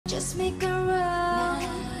Just make a run.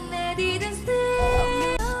 I didn't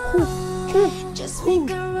stay. Just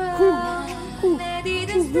make a run. I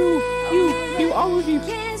didn't stay. You all of you.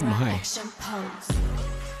 My. Action pose.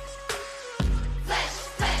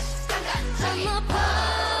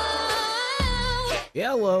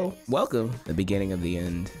 Hello, welcome. The beginning of the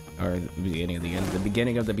end, or the beginning of the end, the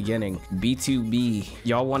beginning of the beginning. B2B.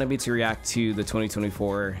 Y'all wanted me to react to the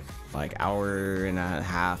 2024 like hour and a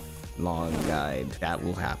half long guide. That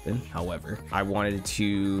will happen. However, I wanted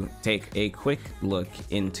to take a quick look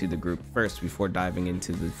into the group first before diving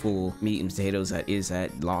into the full meat and potatoes that is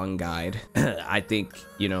that long guide. I think,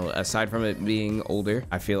 you know, aside from it being older,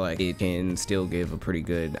 I feel like it can still give a pretty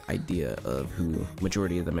good idea of who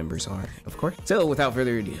majority of the members are, of course. So without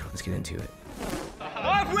further ado, let's get into it.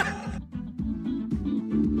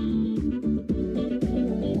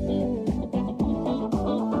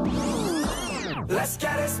 Let's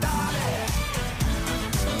get it started.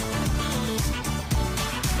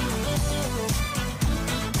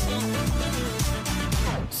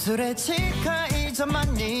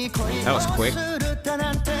 That was quick.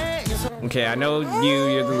 Okay, I know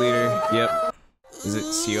you're the leader. Yep. Is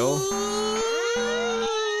it Seoul?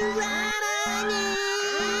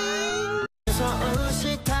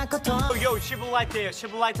 Yo,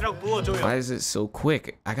 Why is it so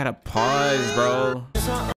quick? I gotta pause, bro.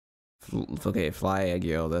 Okay, Fly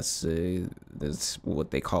Aguil. That's what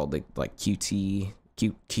they call the like cute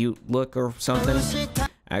look or something.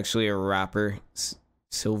 Actually, a rapper,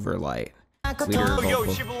 Silverlight, leader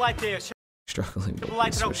vocal. Struggling to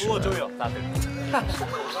switch it up.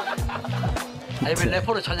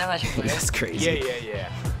 That's crazy. Yeah.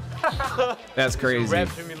 That's crazy.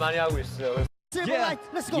 랩 준비 많이 하고 있어. Yeah.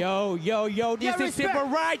 Yo, this is super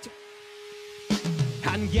right.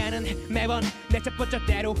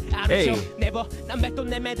 Hey.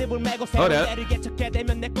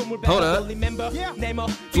 Hold up.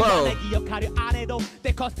 Flow.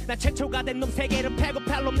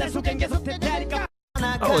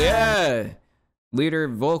 Oh yeah. Leader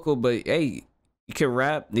vocal, but hey, you can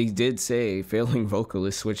rap. They did say failing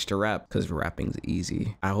vocalist switch to rap because rapping's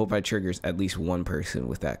easy. I hope I triggers at least one person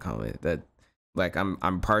with that comment. That, like,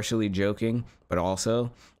 I'm partially joking, but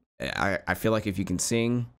also I feel like if you can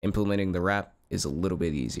sing, implementing the rap is a little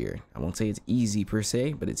bit easier. I won't say it's easy per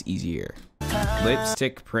se, but it's easier.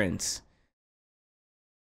 Lipstick Prince.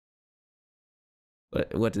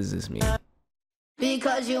 What does this mean?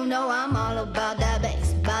 Because you know I'm all about that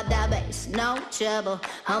bass, no trouble.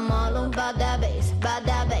 I'm all about that bass,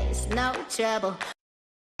 no trouble.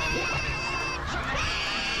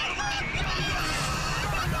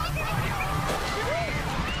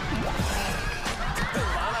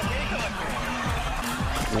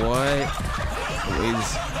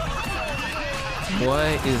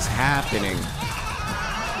 What is happening?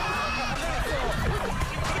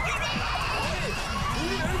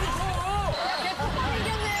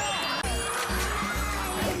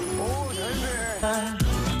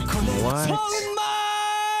 What?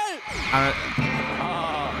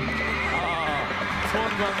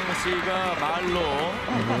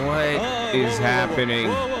 What is happening?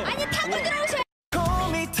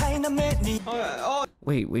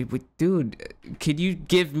 Wait, dude, could you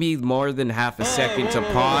give me more than half a second to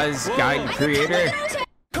pause, guide creator?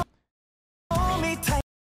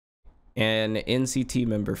 An NCT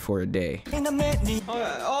member for a day.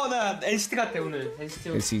 나 NCT 같아 오늘.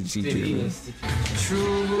 NCT Dream.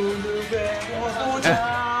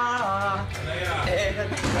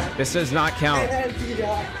 This does not count.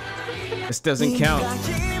 This doesn't count.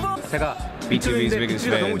 제가 B2B's biggest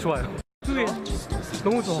fan. 너무 좋아요.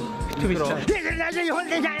 너무 좋아. B2B 진짜.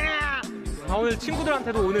 아, 오늘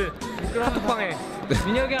친구들한테도 오늘 카톡방에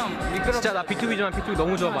민혁이 형 진짜 나 B2B지만 B2B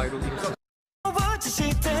너무 좋아 막 이러고.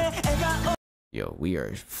 Yo, we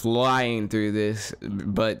are flying through this,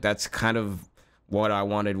 but that's kind of what I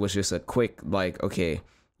wanted, was just a quick, like, okay,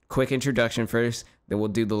 quick introduction first, then we'll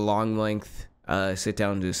do the long length, sit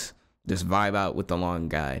down, just vibe out with the long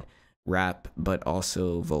guide, rap, but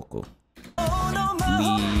also vocal.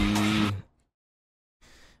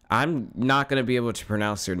 I'm not gonna be able to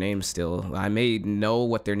pronounce their names still. I may know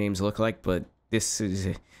what their names look like, but this is,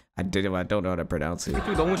 I don't know how to pronounce it.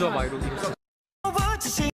 너무 좋아 막 이러고.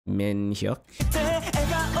 Min Hyuk.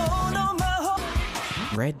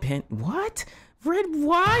 Red pen. What? Red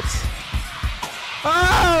what?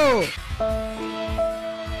 Oh!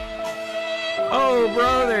 Oh,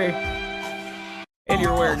 brother. And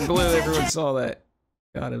you're wearing blue. Everyone saw that.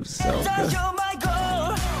 God himself.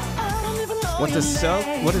 What does self?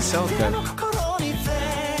 What is self gun?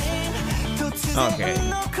 Okay.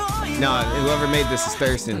 No, whoever made this is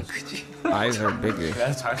Thurston. Eyes are bigger.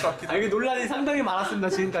 아, 이게 논란이 상당히 많았습니다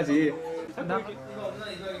지금까지.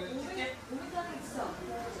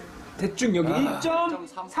 대충 여기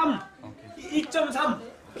 2.3. 2.3.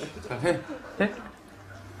 자, 해. 해.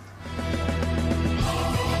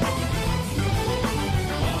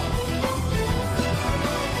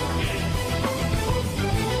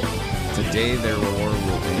 Today their war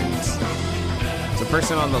will end. The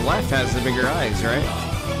person on the left has the bigger eyes, right?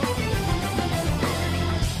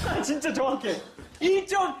 진짜 정확해.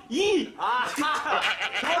 2.2. 아,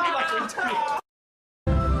 정확히 맞죠. 2.2.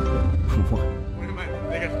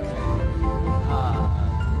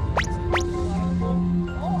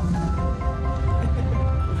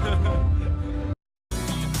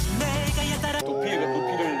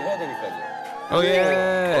 높이를 해야 되니까요. Oh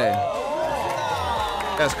yeah,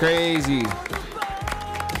 that's crazy.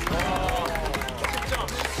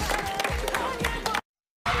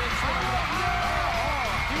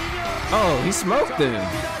 Oh, he smoked them.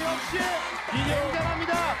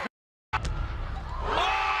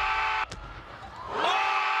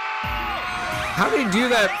 How did he do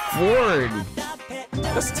that forward?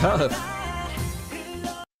 That's tough.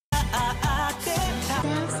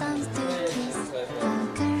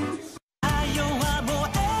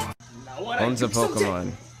 Owns a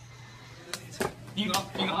Pokemon.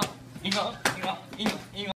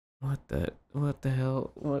 What the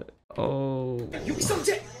hell? What? Oh.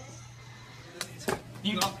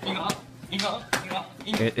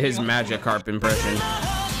 His Magikarp impression.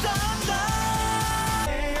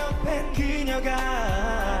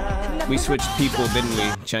 We switched people, didn't we?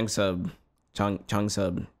 Changsub.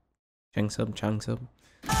 Changsub. Changsub.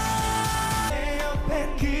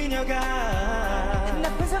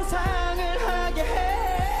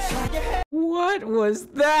 What was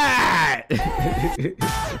that?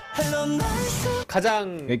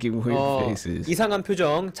 가장 Making weird faces. 이상한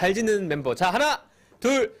표정 잘 짓는 멤버. 자, 하나,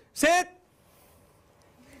 둘, 셋.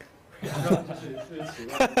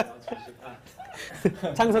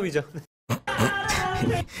 창섭이죠.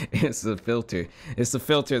 It's the filter. It's the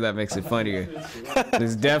filter that makes it funnier.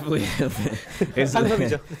 It's definitely it's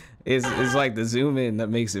like the zoom in that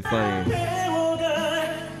makes it funnier.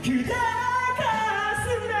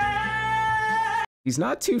 He's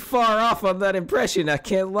not too far off on that impression, I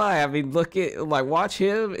can't lie. I mean, watch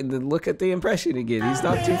him and then look at the impression again. He's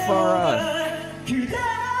not too far off.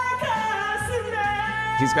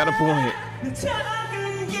 He's got a point.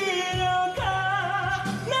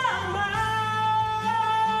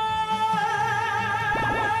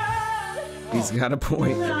 He's got a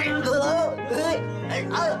point. What?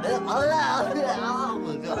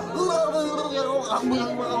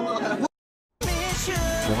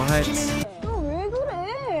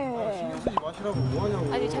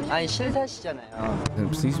 아니 실타시잖아요.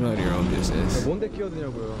 Please mind your own business. 뭔데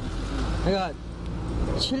끼어드냐고요? 그러니까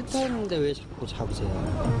싫다는데 왜 자꾸 잡으세요?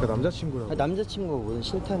 그러니까 남자친구라고. 남자친구가 뭐든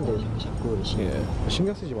싫다는데 왜 자꾸 그러시냐? 예.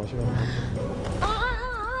 신경 쓰지 마시라고.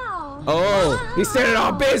 Oh, he said it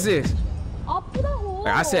on business. 아프다고.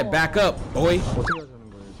 I said back up, boy. 어떻게 하자는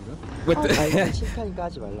거예요 지금? With the 아니 싫다니까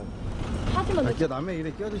하지 말라고. 하지만 아, 남의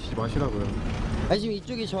일에 끼어드시지 마시라고요. 아니 지금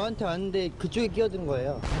이쪽이 저한테 왔는데 그쪽에 끼어든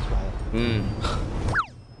거예요. 하지 마요.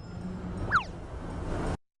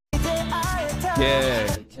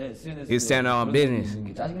 Yeah. He's standing on business.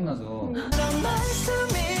 짜증나서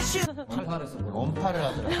언팔을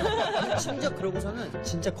하더라고요. 심지어 그러고서는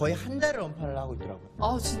진짜 거의 한 달을 언팔을 하고 있더라고요.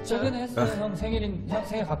 아 진짜? 최근에 했어요. 형 생일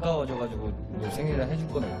가까워져가지고 뭐 생일을 해줄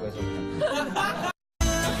건 없고 해서 그냥.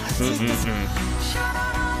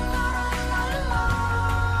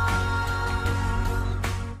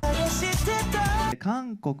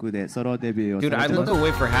 韓国でソロデビューを Dude, I look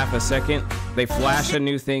away for half a second. They flash a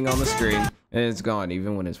new thing on the screen, and it's gone,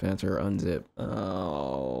 even when his pants are unzipped.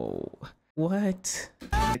 Oh, what?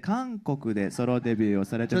 韓国でソロデビューを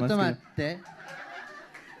されてますけど。ちょっと待って。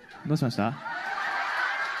どうしました？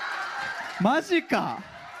マジか。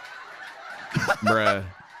Bruh.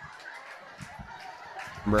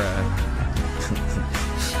 Bruh.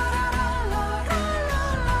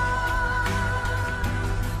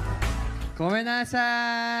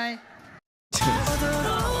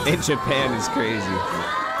 In Japan, it's crazy.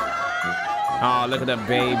 Oh, look at the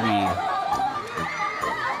baby.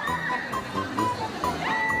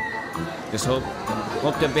 Just hope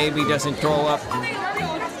the baby doesn't throw up.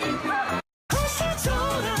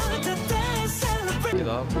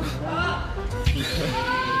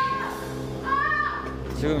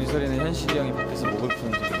 지금 이 소리는 현실이 형이 밖에서 목을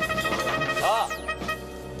푸는 소리.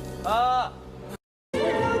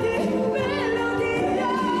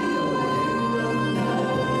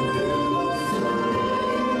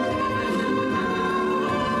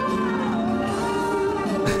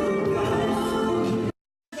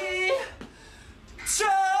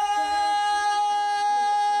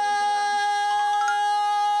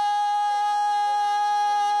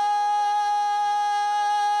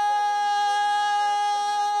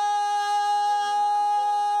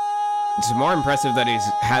 It's more impressive that he's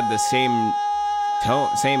had the same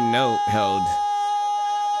note held.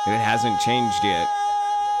 And it hasn't changed yet.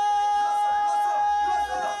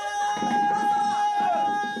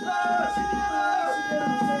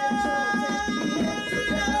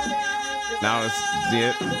 Now it's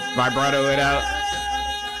the vibrato it out.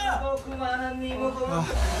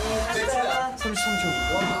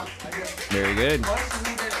 Very good.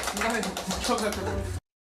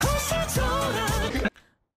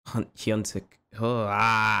 Hyunsik. Oh,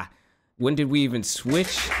 ah. When did we even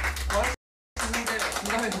switch?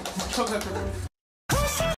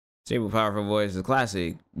 Stable, powerful voice, the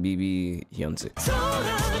classic BB Hyunsik.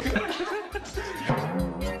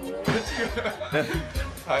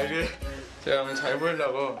 아 이게 제가 오늘 잘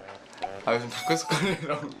보이려고 요즘 다크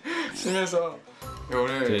스컬이랑 심해서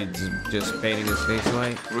오늘 just painting his face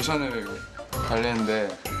white. 로션을 발랐는데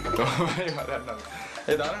너무 많이 발랐나.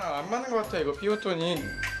 나랑 안 맞는 것 같아 이거 피부톤이.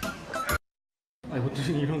 아니 보통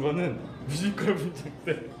이런 거는 뮤지컬 분장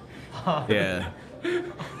때. Yeah.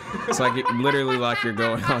 It's like literally like you're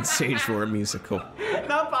going on stage for a musical.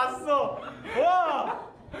 나 봤어. 와.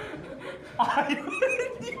 아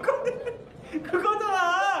이거는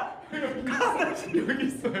그거잖아. 하나씩 여기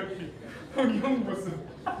있어 여기. 형 모습.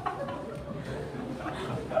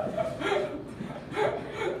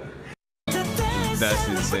 That's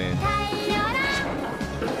insane.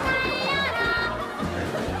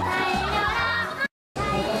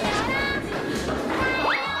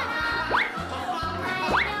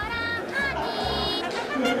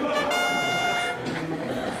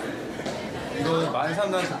 이거 많은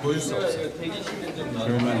사람들한테 보여줄 수 없어요.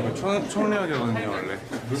 그러면 이거 총력이거든요 원래.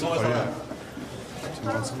 물건 걸려요.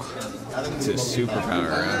 It's a superpower,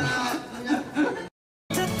 right?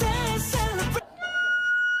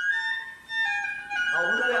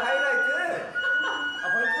 오늘의 하이라이트.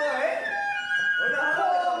 벌써 해?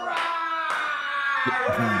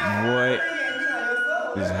 What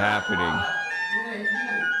is happening?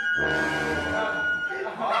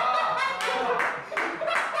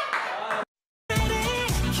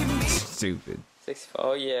 Stupid.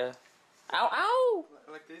 Oh yeah. Ow ow.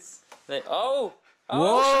 Like this. Like oh.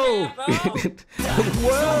 Whoa! Snap, oh.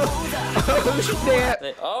 Whoa! Oh snap!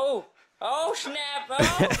 Like oh. Oh snap. Oh.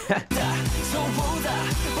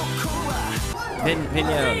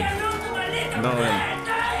 Pinyon. Nolan.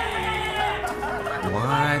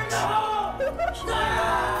 What?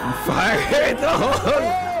 Fire the hole!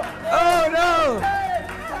 Oh no!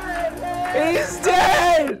 He's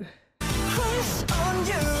dead!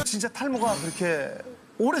 진짜 탈모가 그렇게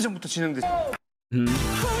오래전부터 진행됐어요.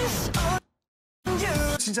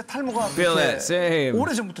 진짜 탈모가 Feel that same.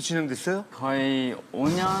 오래전부터 진행됐어요? 거의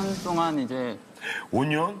 5년 동안 이제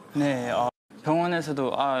 5년? 네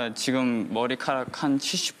병원에서도 지금 머리카락 한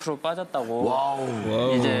 70% 빠졌다고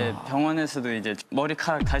와우. 이제 병원에서도 이제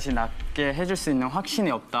머리카락 다시 낫게 해줄 수 있는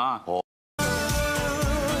확신이 없다.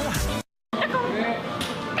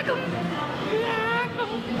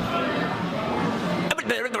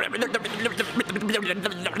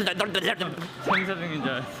 천사병인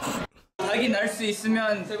줄 알았어. 닭이 날 수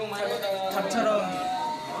있으면 닭처럼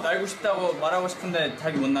날고 싶다고 말하고 싶은데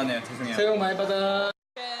닭이 못 나네요. 죄송해요. 새해 복 많이 받아.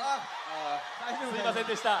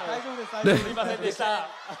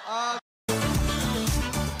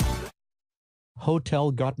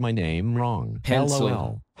 Hotel got my name wrong. Pencil.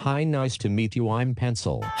 LOL. Hi, nice to meet you. I'm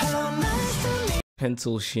Pencil.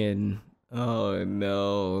 Pencil Shin. Oh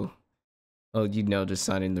no. Oh, you know, just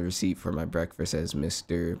signing the receipt for my breakfast as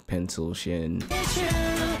Mr. Pencil Shin.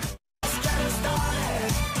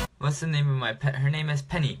 What's the name of my pet? Her name is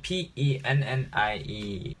Penny.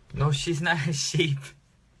 Pennie. No, she's not a sheep.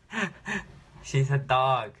 She's a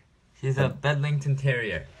dog. She's a Bedlington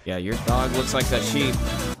Terrier. Yeah, your dog looks like a sheep.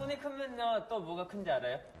 손이 크면요 또 뭐가 큰지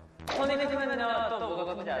알아요? 손이 크면요 또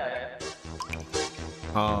뭐가 큰지 알아요?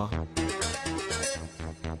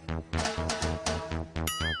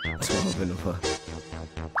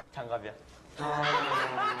 장갑이야.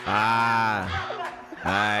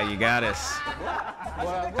 You got us.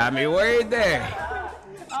 Had me worried there.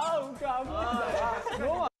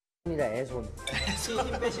 애손.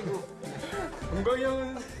 힘 빼시고. 은광이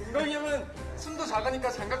형은 숨도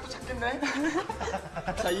작으니까 장갑도 작겠네.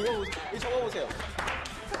 자 이거 보세요. 이거 적어보세요.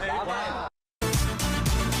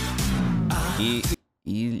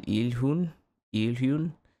 Ilhun?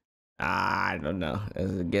 I don't know.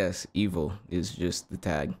 As a guess, evil is just the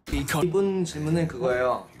tag. 이분 질문은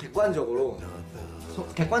그거예요. 객관적으로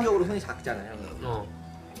손이 작잖아요.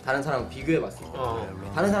 다른 사람하고 비교해봤을 때.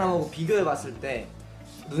 다른 사람하고 비교해봤을 때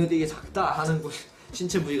눈에 띄게 작다 하는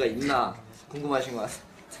신체 부위가 있나 궁금하신 것 같아요.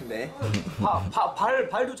 네.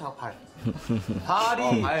 발도 작아, 발.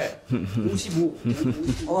 발이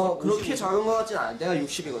 55. 그렇게 작은 거 같진 않아. 내가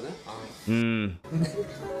 60이거든.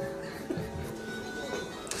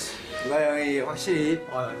 누가 형이 확실히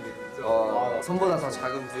손보다 더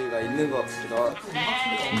작은 부위가 있는 것 같기도 하고.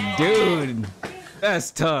 Dude, that's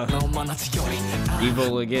tough.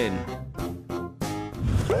 Evil again.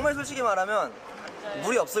 정말 솔직히 말하면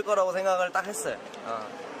물이 없을 거라고 생각을 딱 했어요.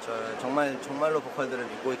 저 정말로 보컬들을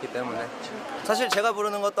믿고 있기 때문에 사실 제가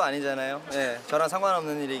부르는 것도 아니잖아요. 네, 저랑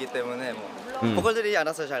상관없는 일이기 때문에 뭐 보컬들이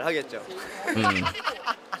알아서 잘 하겠죠.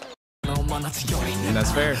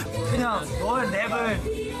 That's fair. 그냥 너의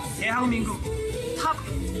랩을 대한민국 탑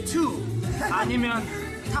 2 아니면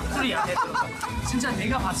탑 3 안에 들어가. 진짜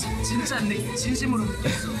내가 봤을 때 진짜 내 진심으로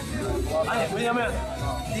느꼈어. 아니 왜냐면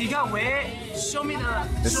네가 왜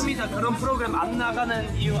쇼미더 그런 프로그램 안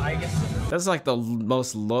나가는 이유 알겠어. That's like the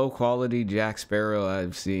most low quality Jack Sparrow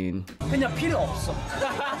I've seen. 그냥 필요 없어.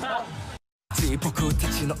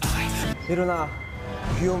 일어나,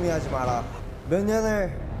 귀요미 하지 마라. 몇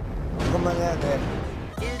년을 그것만 해야 돼.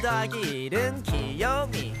 1 더하기 1은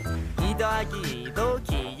귀요미, 2 더하기 2도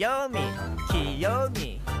귀요미,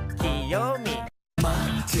 귀요미, 귀요미.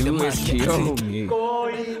 Who is Kiyomi?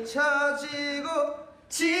 꼬리 쳐지고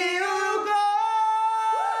지우고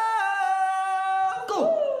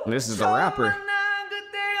This is the rapper.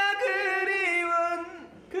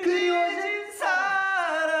 그리워진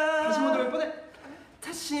사람 다시 못 들면 몇 번에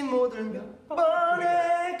다시 못 들면 몇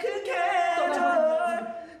번에 그 계절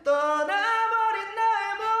떠나버린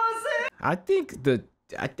나의 모습. I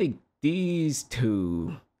think these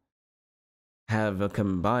two have a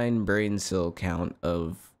combined brain cell count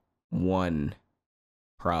of 1,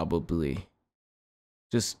 probably.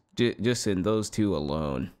 Just in those two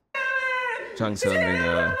alone. Chung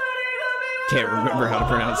Seung-min, can't remember how to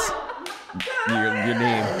pronounce your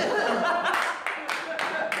name.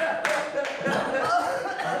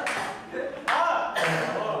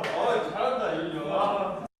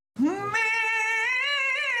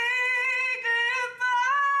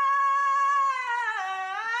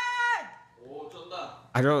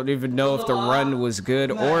 I don't even know if the run was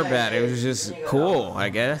good or bad. It was just cool, I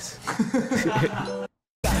guess.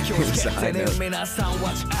 Side note.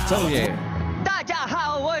 Seung-jae. 大家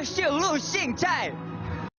好，我是陆星在。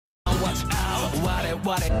 I'm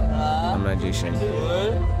not Jishin.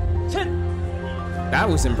 That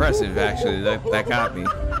was impressive, actually. That got me.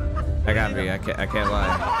 That got me. I can't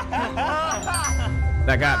lie.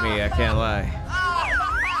 That got me. I can't lie.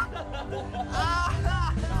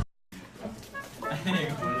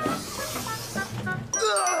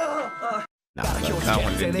 Nah, that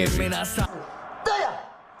one didn't get me.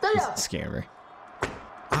 Scammer.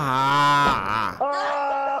 Ah.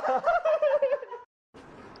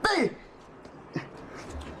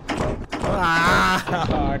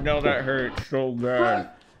 I know that hurt so bad.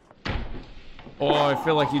 Oh, I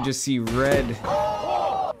feel like you just see red.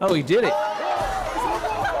 Oh, he did it.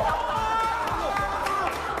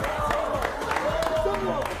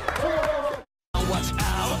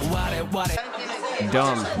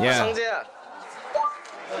 Dumb, yeah. 성재야.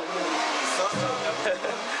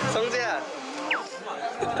 성재야.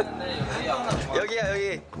 여기야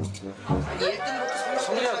여기.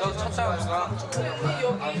 성재야 너 찾다가 누가?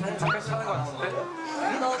 잠깐 찾는 거 같은데?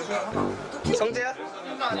 성재야?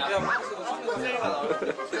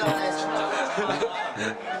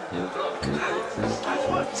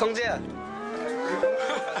 성재야.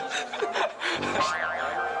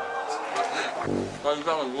 나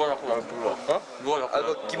이상은 누가 자꾸 날 불러? 어? 누가 자꾸? 아,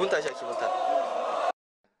 그 기분 탓이야 기분 탓.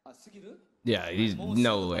 Yeah, he's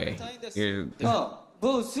no way. You're...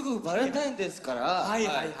 もうすぐバレンタインですから、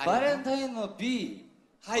バレンタインの B、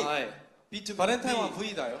はい、B2B、バレンタインは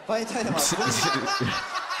Vだよ。バレンタインは V。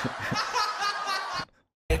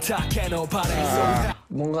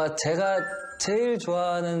 뭔가 제가 제일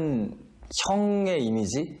좋아하는 형의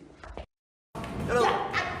이미지? 여러분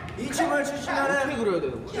이 춤을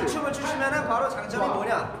추시면은 바로 장점이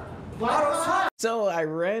뭐냐? 바로 So I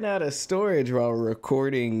ran out of storage while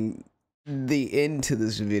recording the end to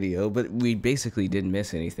this video, but we basically didn't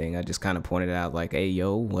miss anything. I just kind of pointed out like, hey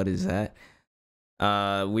yo, what is that?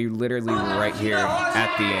 We literally were right here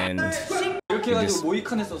at the end.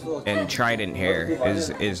 And Trident hair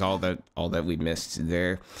is all that we missed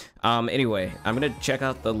there. Anyway, I'm gonna check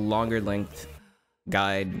out the longer length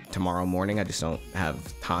guide tomorrow morning. I just don't have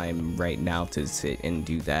time right now to sit and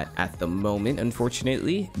do that at the moment,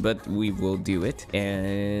 unfortunately, but we will do it.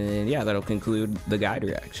 And yeah, that'll conclude the guide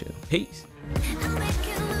reaction. Peace.